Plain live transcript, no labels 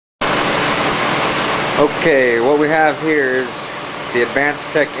Okay, what we have here is the Advanced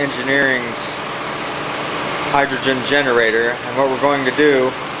Tech Engineering's hydrogen generator, and what we're going to do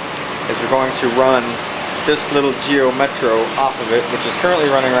is we're going to run this little Geo Metro off of it, which is currently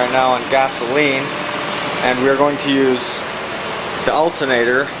running right now on gasoline, and we're going to use the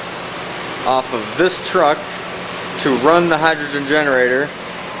alternator off of this truck to run the hydrogen generator,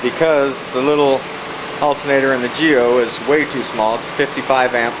 because the little alternator in the Geo is way too small. It's a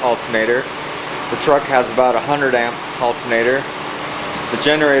 55 amp alternator. The truck has about a 100 amp alternator. The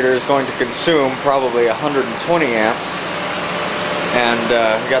generator is going to consume probably 120 amps. And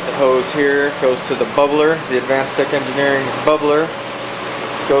we got the hose here, goes to the bubbler, the Advanced Tech Engineering's bubbler.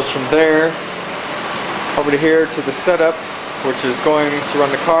 Goes from there over to here to the setup, which is going to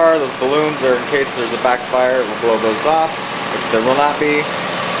run the car. Those balloons are in case there's a backfire, it will blow those off, which there will not be.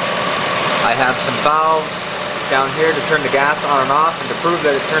 I have some valves down here to turn the gas on and off, and to prove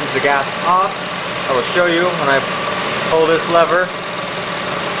that it turns the gas off, I will show you when I pull this lever.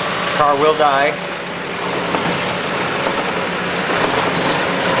 The car will die.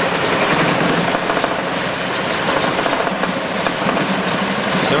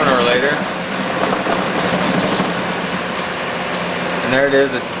 Sooner or later. And there it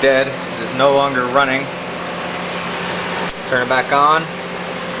is, it's dead. It is no longer running. Turn it back on.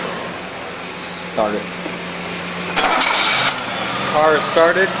 Start it. Car is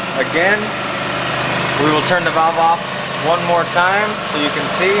started again. We will turn the valve off one more time so you can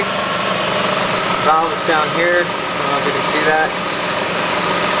see. The valve is down here. I don't know if you can see that.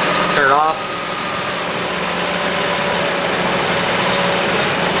 Turn it off.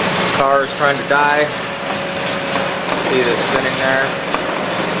 The car is trying to die. See it spinning there.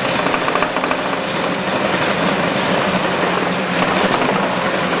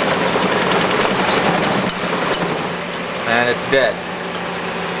 And it's dead.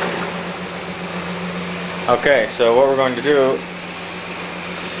 Okay, so what we're going to do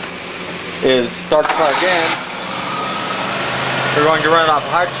is start the car again. We're going to run it off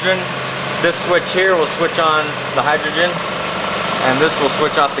hydrogen. This switch here will switch on the hydrogen, and this will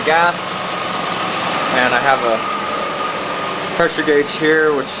switch off the gas. And I have a pressure gauge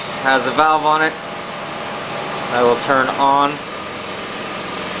here which has a valve on it. I will turn on.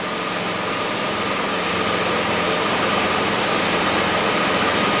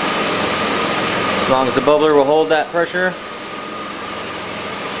 As long as the bubbler will hold that pressure.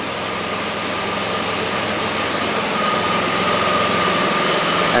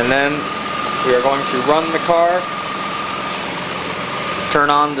 And then we are going to run the car, turn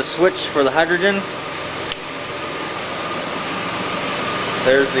on the switch for the hydrogen.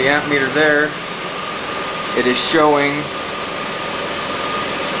 There's the amp meter there. It is showing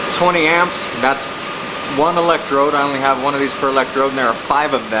 20 amps. That's one electrode. I only have one of these per electrode, and there are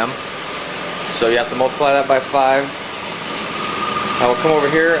 5 of them. So you have to multiply that by 5. I will come over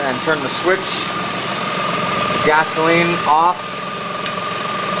here and turn the switch. Gasoline off.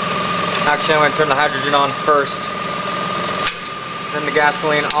 Actually, I'm going to turn the hydrogen on first. Then the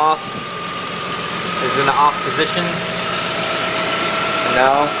gasoline off. It's in the off position. And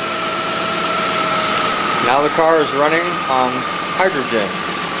now the car is running on hydrogen.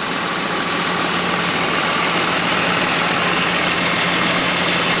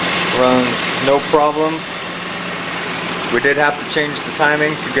 Runs no problem. We did have to change the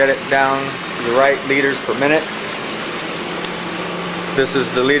timing to get it down to the right liters per minute. This is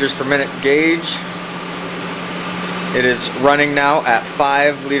the liters per minute gauge. It is running now at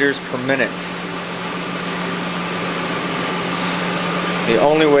 5 liters per minute. The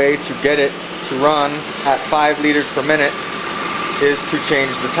only way to get it to run at 5 liters per minute is to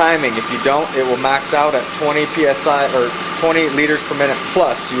change the timing. If you don't, it will max out at 20 psi or 20 liters per minute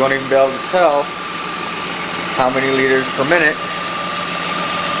plus. You won't even be able to tell how many liters per minute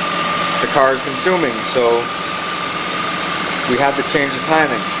the car is consuming. So we had to change the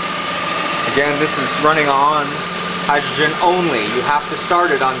timing. Again, this is running on hydrogen only. You have to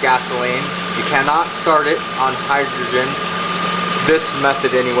start it on gasoline. You cannot start it on hydrogen, this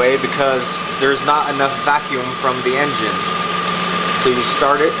method anyway, because there's not enough vacuum from the engine. So you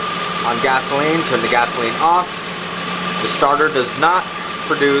start it on gasoline, turn the gasoline off. The starter does not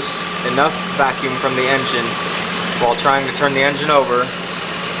produce enough vacuum from the engine while trying to turn the engine over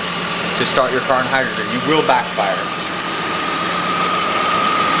to start your car on hydrogen. You will backfire.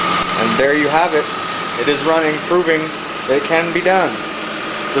 And there you have it. It is running, proving that it can be done.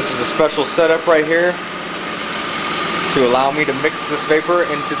 This is a special setup right here to allow me to mix this vapor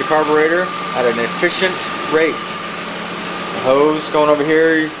into the carburetor at an efficient rate. The hose going over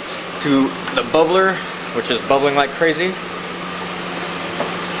here to the bubbler, which is bubbling like crazy.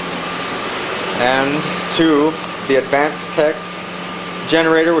 And 2, the Advanced Tech's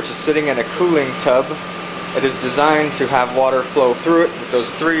generator, which is sitting in a cooling tub. It is designed to have water flow through it with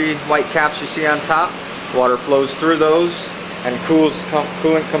those 3 white caps you see on top. Water flows through those and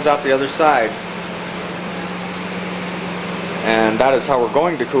coolant comes out the other side. And that is how we're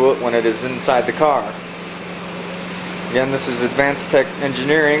going to cool it when it is inside the car. Again, this is Advanced Tech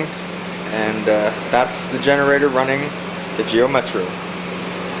Engineering, and that's the generator running the Geo Metro.